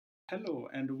Hello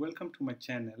and welcome to my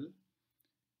channel.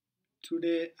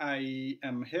 Today I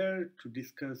am here to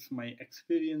discuss my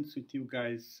experience with you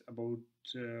guys about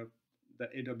the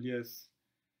AWS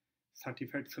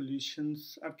Certified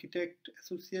Solutions Architect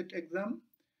Associate exam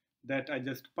that I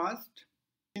just passed.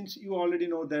 Since you already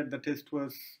know that the test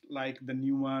was like the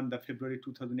new one, the February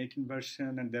 2018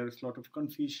 version, and there is a lot of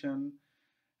confusion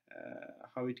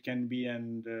how it can be,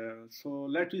 and so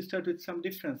let me start with some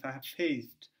difference I have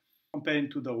faced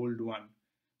comparing to the old one.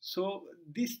 So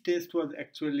this test was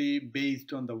actually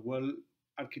based on the world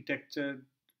architecture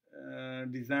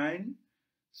design.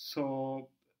 So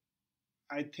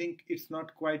I think it's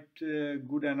not quite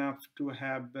good enough to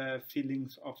have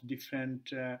feelings of different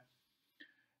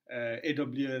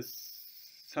AWS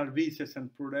services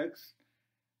and products.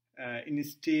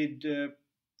 Instead, a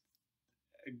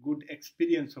good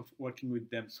experience of working with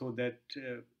them, so that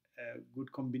a good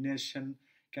combination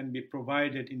can be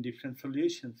provided in different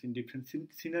solutions, in different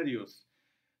scenarios.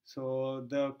 So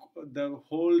the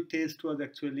whole test was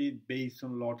actually based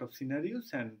on a lot of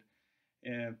scenarios, and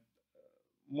uh,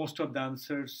 most of the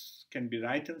answers can be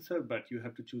right answer, but you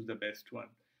have to choose the best one.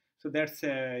 So that's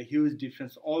a huge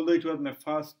difference. Although it was my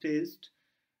first test,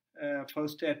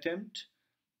 first attempt,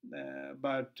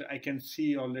 but I can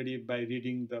see already by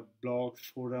reading the blogs,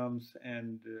 forums,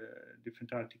 and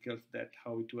different articles that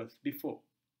how it was before.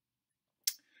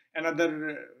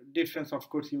 Another difference, of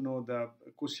course, the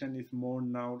question is more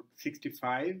now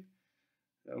 65,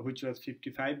 which was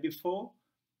 55 before.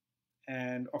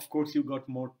 And of course, you got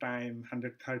more time,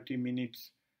 130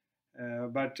 minutes.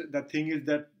 But the thing is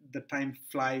that the time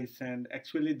flies, and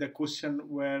actually the question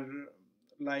were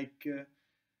like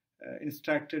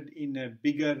instructed in a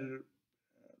bigger,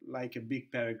 like a big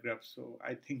paragraph. So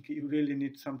I think you really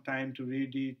need some time to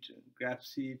read it,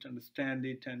 grasp it, understand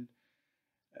it, and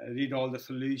read all the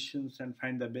solutions and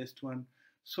find the best one.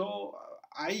 So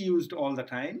I used all the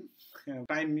time.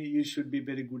 Time, you should be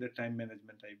very good at time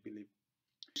management, I believe.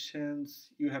 Questions,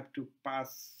 you have to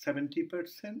pass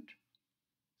 70%.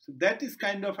 So that is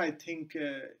kind of, I think,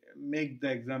 make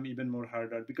the exam even more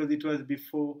harder, because it was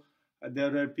before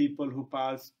there were people who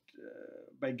passed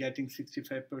by getting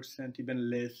 65%, even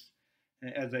less,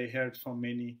 as I heard from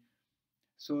many.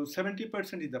 So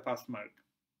 70% is the pass mark.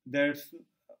 There's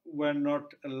were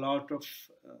not a lot of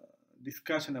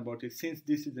discussion about it, since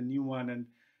this is a new one, and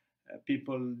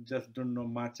people just don't know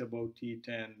much about it,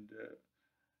 and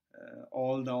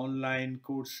all the online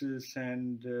courses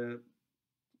and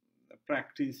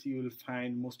practice you will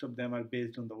find, most of them are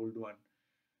based on the old one.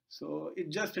 So it's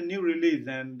just a new release,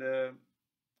 and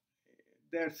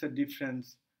there's a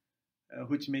difference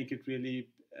which make it really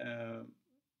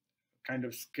kind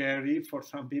of scary for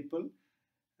some people.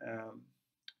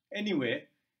 Anyway,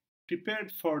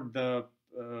 prepared for the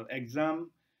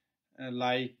exam,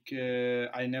 I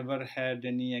never had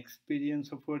any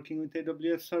experience of working with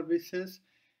AWS services,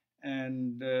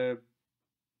 and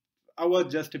I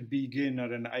was just a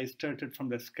beginner, and I started from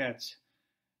the scratch.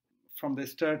 From the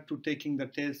start to taking the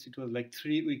test, it was like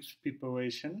 3 weeks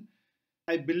preparation.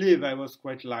 I believe I was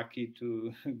quite lucky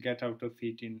to get out of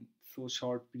it in so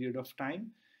short period of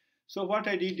time. So what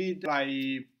I did is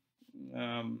I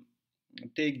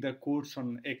take the course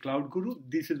on a Cloud Guru.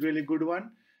 This is really good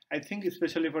one. I think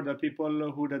especially for the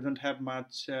people who doesn't have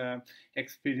much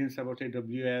experience about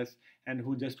AWS and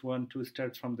who just want to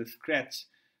start from the scratch.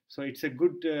 So it's a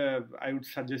good, I would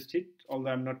suggest it,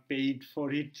 although I'm not paid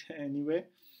for it anyway.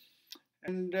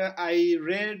 And I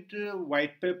read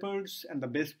white papers and the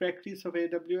best practice of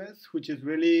AWS, which is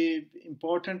really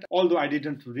important. Although I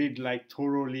didn't read like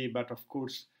thoroughly, but of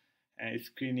course,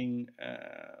 screening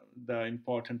the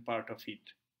important part of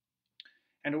it.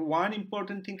 And one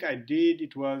important thing I did,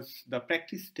 it was the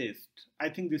practice test. I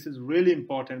think this is really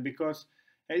important, because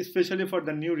especially for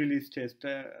the new release test,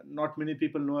 not many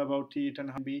people know about it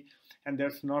and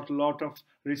there's not a lot of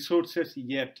resources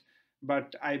yet.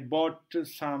 But I bought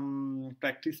some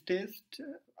practice test.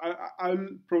 I'll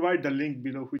provide the link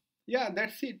below. Yeah,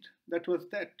 that's it. That was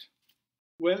that.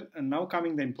 Well, and now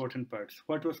coming the important parts.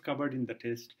 What was covered in the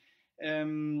test?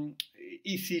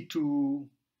 EC2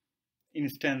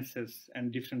 instances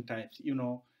and different types.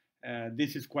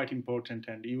 This is quite important,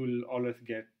 and you will always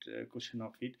get a question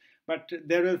of it. But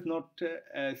there is not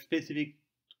a specific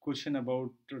question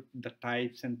about the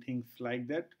types and things like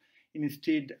that.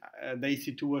 Instead, the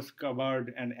EC2 was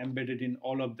covered and embedded in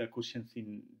all of the questions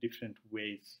in different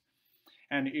ways.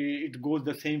 And it goes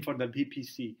the same for the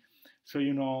VPC. So,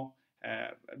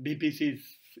 VPC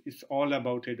is all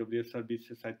about AWS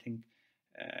services. I think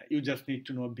you just need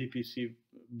to know VPC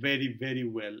very, very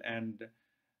well. And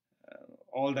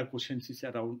all the questions is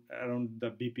around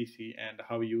the BPC and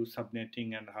how you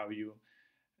subnetting and how you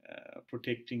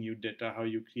protecting your data, how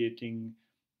you creating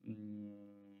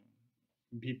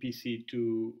BPC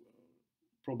to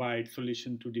provide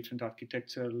solution to different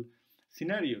architectural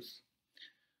scenarios.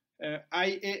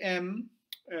 IAM,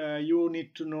 you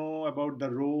need to know about the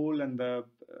role and the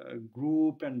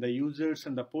group and the users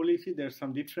and the policy. There's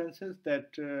some differences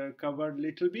that covered a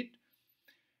little bit.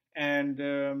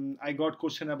 And I got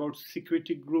question about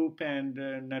security group and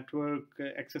network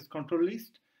access control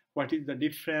list. What is the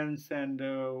difference and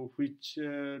which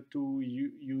to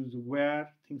use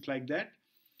where, things like that.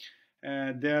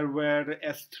 There were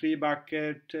S3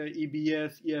 bucket,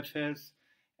 EBS, EFS,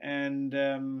 and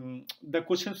the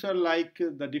questions are like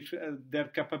their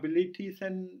capabilities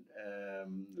and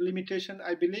limitation,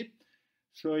 I believe.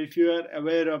 So if you are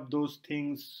aware of those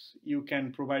things, you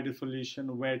can provide a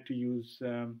solution where to use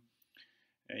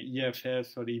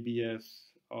EFS or EBS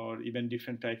or even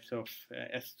different types of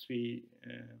S3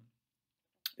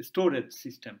 storage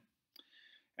system.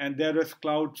 And there was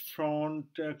CloudFront,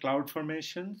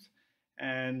 CloudFormations,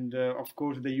 and of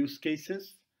course the use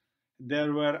cases.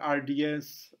 There were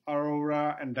RDS,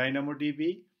 Aurora, and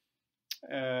DynamoDB.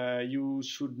 You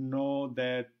should know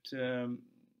that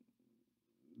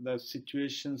the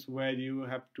situations where you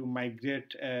have to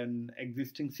migrate an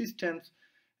existing systems,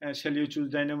 shall you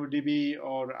choose DynamoDB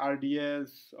or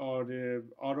RDS or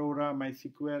Aurora,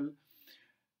 MySQL?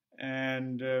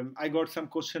 And I got some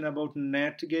question about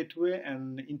NAT gateway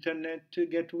and internet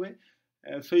gateway.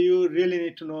 So you really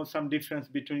need to know some difference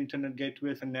between internet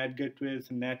gateways and NAT gateways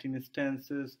and NAT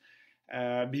instances,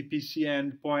 BPC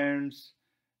endpoints,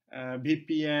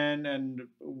 VPN, and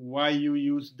why you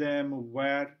use them,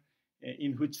 where,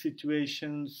 in which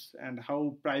situations, and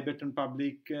how private and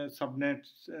public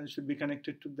subnets should be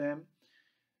connected to them.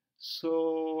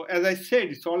 So as I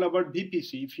said, it's all about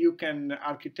BPC. If you can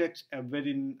architect a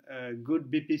very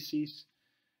good BPCs,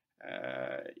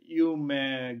 you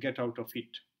may get out of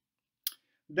it.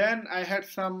 Then I had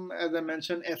some, as I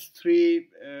mentioned,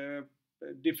 S3,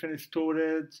 different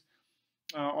storage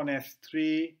on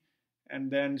S3, and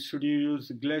then should you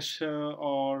use Glacier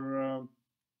or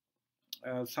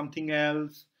something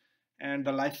else, and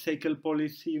the lifecycle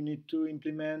policy you need to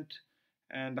implement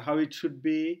and how it should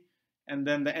be. And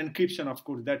then the encryption, of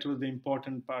course, that was the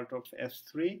important part of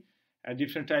S3.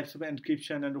 Different types of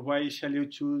encryption and why shall you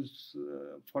choose,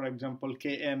 for example,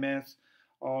 KMS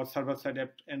or server-side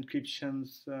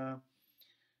encryptions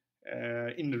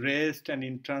in REST and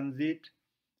in transit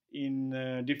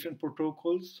in different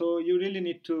protocols. So you really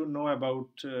need to know about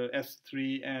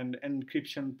S3 and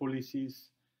encryption policies,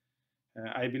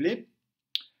 I believe.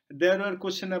 There are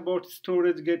questions about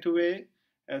storage gateway.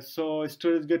 So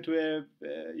storage gateway,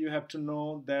 you have to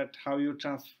know that how you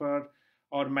transfer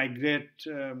or migrate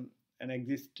an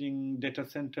existing data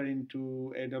center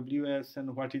into AWS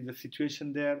and what is the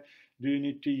situation there. Do you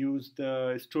need to use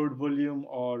the stored volume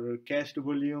or cached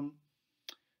volume?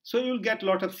 So you'll get a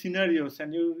lot of scenarios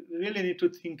and you really need to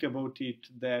think about it,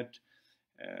 that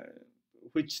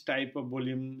which type of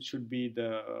volume should be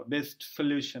the best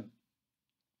solution.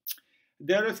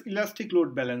 There is elastic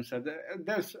load balancer.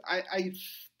 I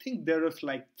think there was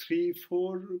like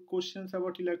 3-4 questions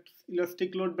about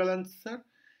elastic load balancer.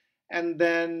 And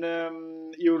then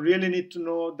you really need to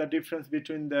know the difference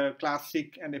between the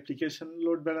classic and application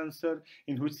load balancer,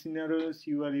 in which scenarios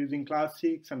you are using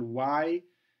classics and why.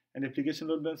 And application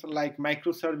load balancer, like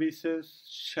microservices,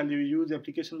 shall you use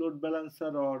application load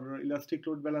balancer or elastic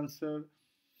load balancer?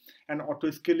 And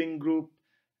auto-scaling group,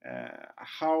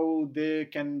 how they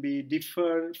can be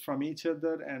differ from each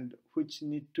other and which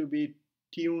need to be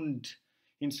tuned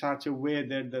in such a way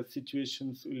that the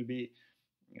situations will be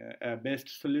a best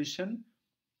solution.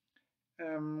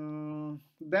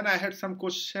 Then I had some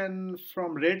question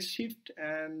from Redshift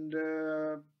and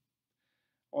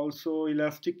also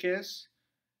Elasticsearch,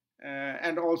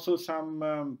 and also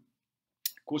some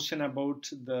question about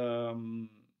the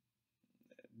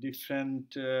different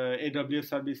AWS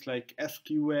service like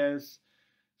SQS.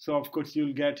 So of course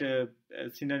you'll get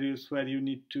scenarios where you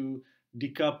need to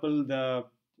decouple the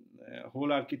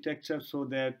whole architecture so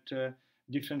that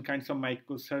different kinds of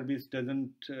microservice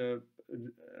doesn't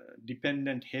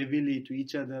dependent heavily to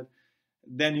each other.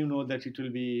 Then you know that it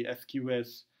will be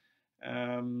SQS.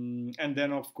 And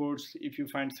then of course if you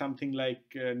find something like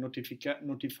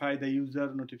notify the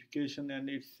user notification and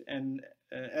it's an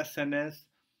SNS.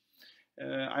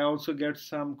 I also get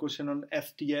some question on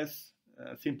STS,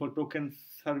 simple token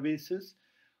services,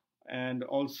 and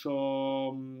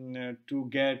also to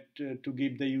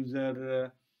give the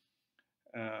user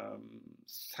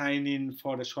sign in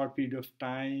for a short period of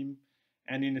time,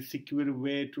 and in a secure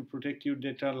way to protect your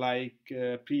data, like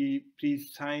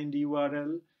pre-signed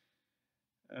URL.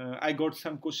 I got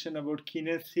some question about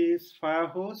Kinesis,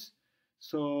 Firehose.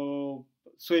 So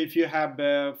if you have,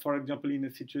 for example, in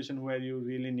a situation where you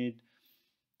really need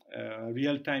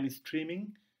real-time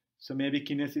streaming, so maybe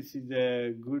Kinesis is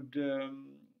a good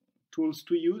tools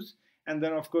to use. And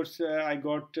then, of course, I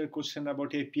got a question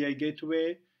about API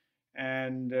gateway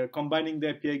and combining the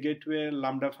API gateway,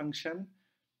 Lambda function.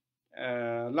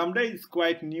 Lambda is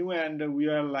quite new, and we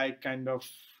are like kind of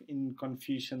in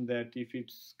confusion that if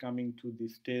it's coming to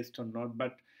this test or not.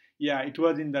 But yeah, it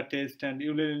was in the test, and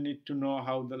you really need to know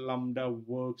how the Lambda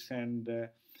works and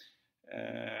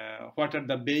what are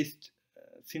the best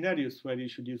scenarios where you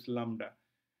should use Lambda,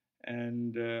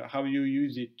 and how you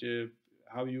use it,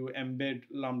 how you embed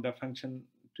Lambda function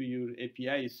to your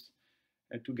APIs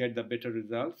to get the better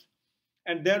results.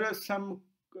 And there are some,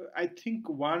 I think,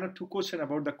 1 or 2 questions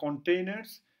about the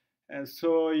containers.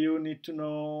 So you need to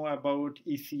know about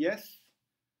ECS,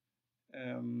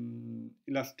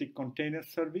 Elastic Container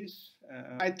Service.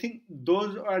 I think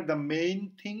those are the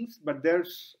main things, but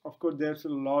there's, of course, there's a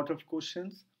lot of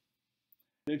questions.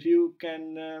 If you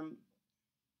can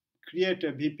create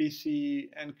a VPC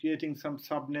and creating some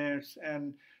subnets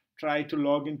and try to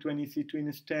log into an EC2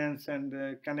 instance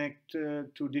and connect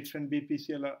to different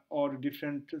VPC or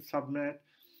different subnet,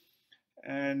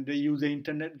 and use the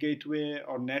internet gateway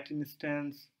or net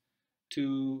instance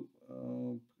to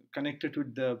connect it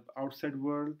with the outside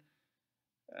world,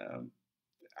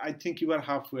 I think you are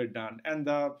halfway done. And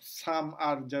some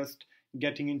are just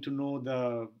getting into know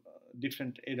the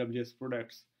different AWS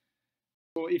products.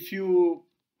 So if you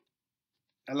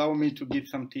allow me to give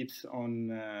some tips on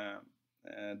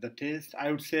the test,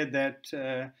 I would say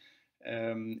that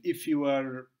if you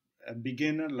are a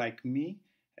beginner like me,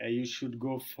 you should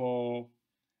go for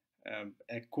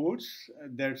a course.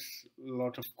 There's a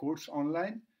lot of course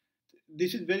online.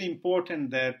 This is very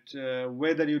important that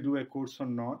whether you do a course or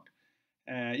not,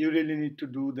 you really need to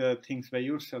do the things by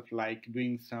yourself, like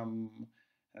doing some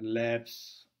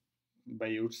labs by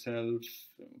yourself,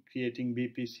 creating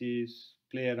VPCs,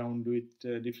 play around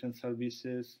with different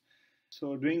services.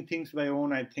 So doing things by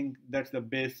own, I think that's the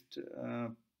best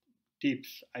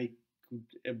tips I could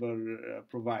ever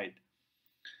provide.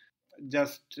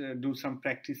 Just do some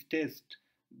practice tests.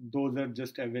 Those are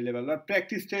just available. But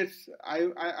practice tests,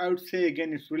 I would say,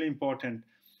 again, it's really important,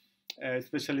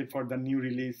 especially for the new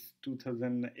release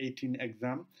 2018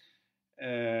 exam.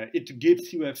 It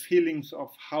gives you a feelings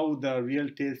of how the real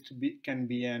test can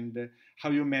be, and how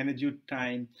you manage your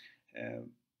time,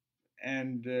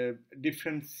 and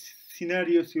different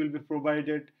scenarios you will be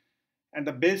provided. And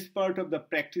the best part of the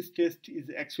practice test is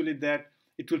actually that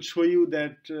it will show you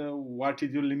that what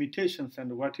is your limitations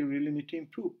and what you really need to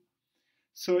improve.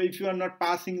 So if you are not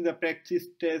passing the practice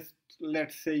test,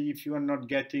 let's say if you are not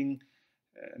getting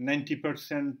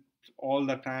 90% all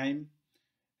the time,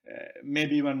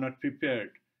 maybe you are not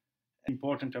prepared.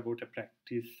 Important about a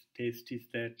practice test is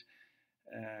that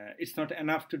it's not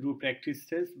enough to do practice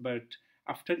test, but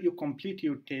after you complete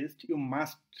your test, you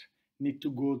must need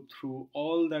to go through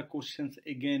all the questions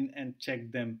again and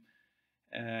check them.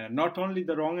 Not only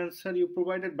the wrong answer you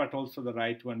provided, but also the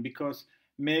right one, because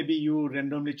maybe you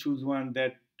randomly choose one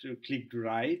that clicked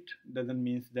right. Doesn't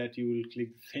mean that you will click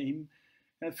the same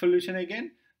solution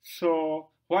again. So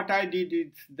what I did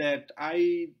is that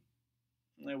I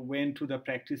went to the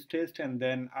practice test, and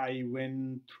then I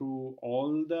went through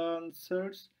all the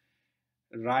answers,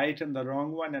 right and the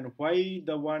wrong one, and why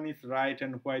the one is right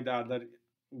and why the other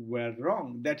were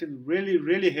wrong. That will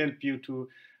really help you to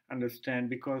understand,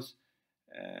 because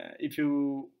if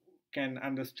you can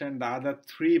understand the other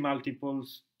 3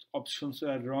 multiples options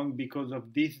are wrong because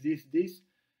of this,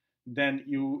 then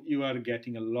you are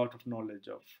getting a lot of knowledge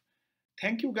of.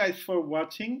 Thank you guys for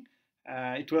watching.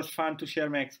 It was fun to share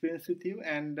my experience with you,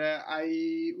 and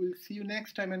I will see you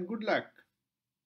next time, and good luck.